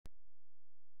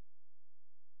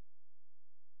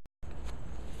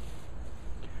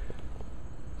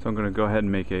So I'm going to go ahead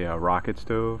and make a rocket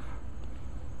stove.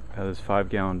 I have this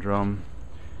 5-gallon drum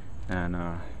and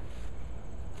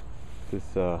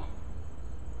this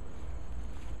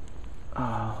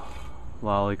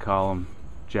lolly column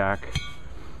jack.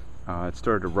 It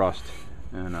started to rust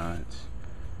and it's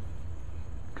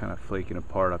kind of flaking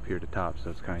apart up here at the top, so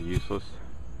it's kind of useless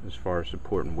as far as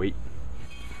supporting weight.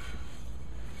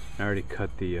 I already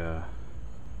cut the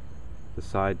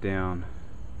side down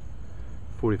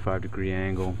 45-degree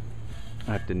angle.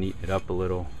 I have to neaten it up a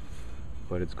little,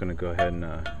 but it's going to go ahead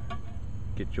and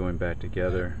get joined back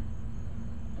together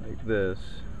like this.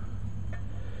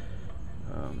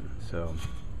 So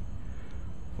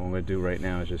what I'm going to do right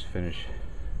now is just finish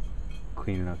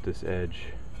cleaning up this edge,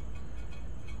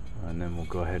 and then we'll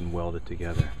go ahead and weld it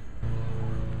together.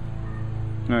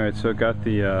 Alright, so I got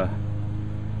the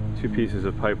 2 pieces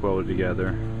of pipe welded together,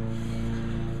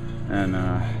 and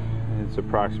it's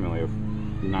approximately a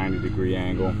 90-degree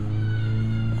angle.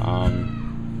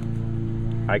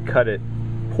 I cut it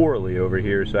poorly over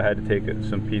here, so I had to take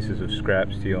some pieces of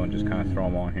scrap steel and just kind of throw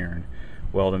them on here and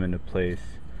weld them into place.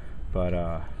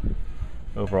 But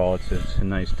overall it's a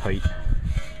nice tight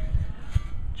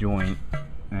joint,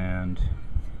 and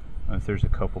if there's a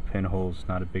couple pinholes,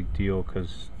 not a big deal,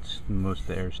 because most of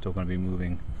the air is still going to be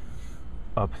moving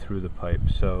up through the pipe.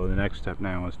 So the next step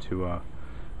now is to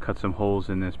cut some holes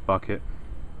in this bucket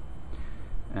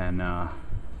and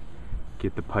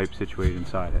get the pipe situated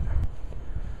inside it.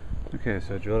 Okay,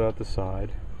 so I drilled out the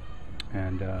side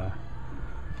and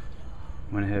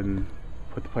went ahead and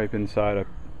put the pipe inside. I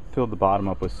filled the bottom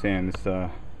up with sand. This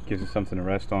gives it something to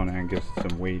rest on and gives it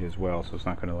some weight as well, so it's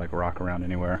not going to like rock around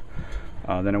anywhere.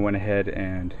 Then I went ahead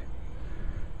and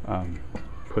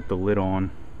put the lid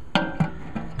on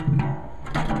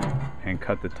and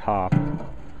cut the top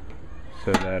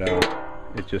so that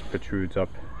it just protrudes up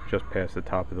just past the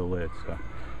top of the lid. So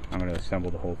I'm going to assemble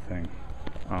the whole thing.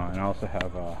 And I also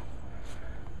have a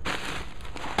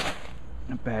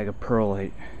bag of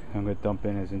perlite I'm going to dump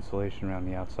in as insulation around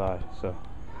the outside. So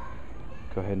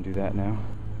go ahead and do that now.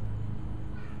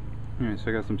 Alright,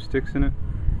 so I got some sticks in it,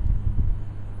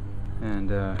 and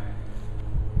there's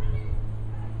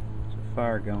a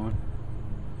fire going.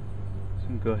 So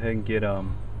I'm going to go ahead and get I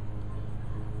don't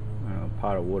know, a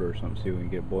pot of water or something, see if we can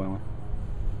get it boiling.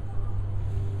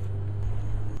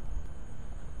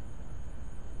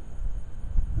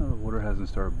 Well, the water hasn't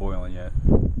started boiling yet.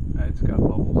 It's got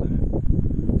bubbles in it,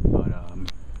 but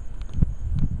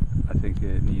I think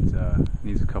it needs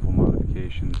a couple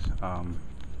modifications.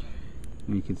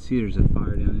 And you can see there's a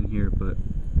fire down in here, but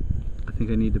I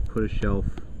think I need to put a shelf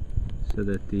so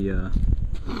that the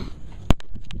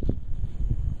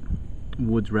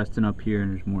wood's resting up here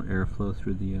and there's more airflow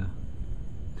through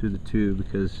the tube,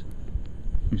 because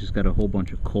we just got a whole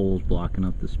bunch of coals blocking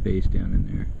up the space down in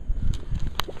there.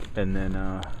 And then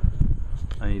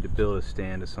I need to build a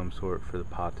stand of some sort for the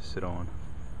pot to sit on.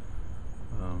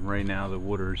 Right now the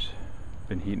water's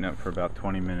been heating up for about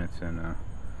 20 minutes and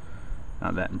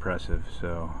not that impressive.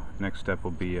 So next step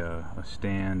will be a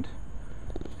stand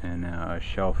and a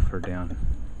shelf for down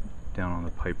on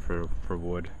the pipe for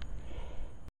wood.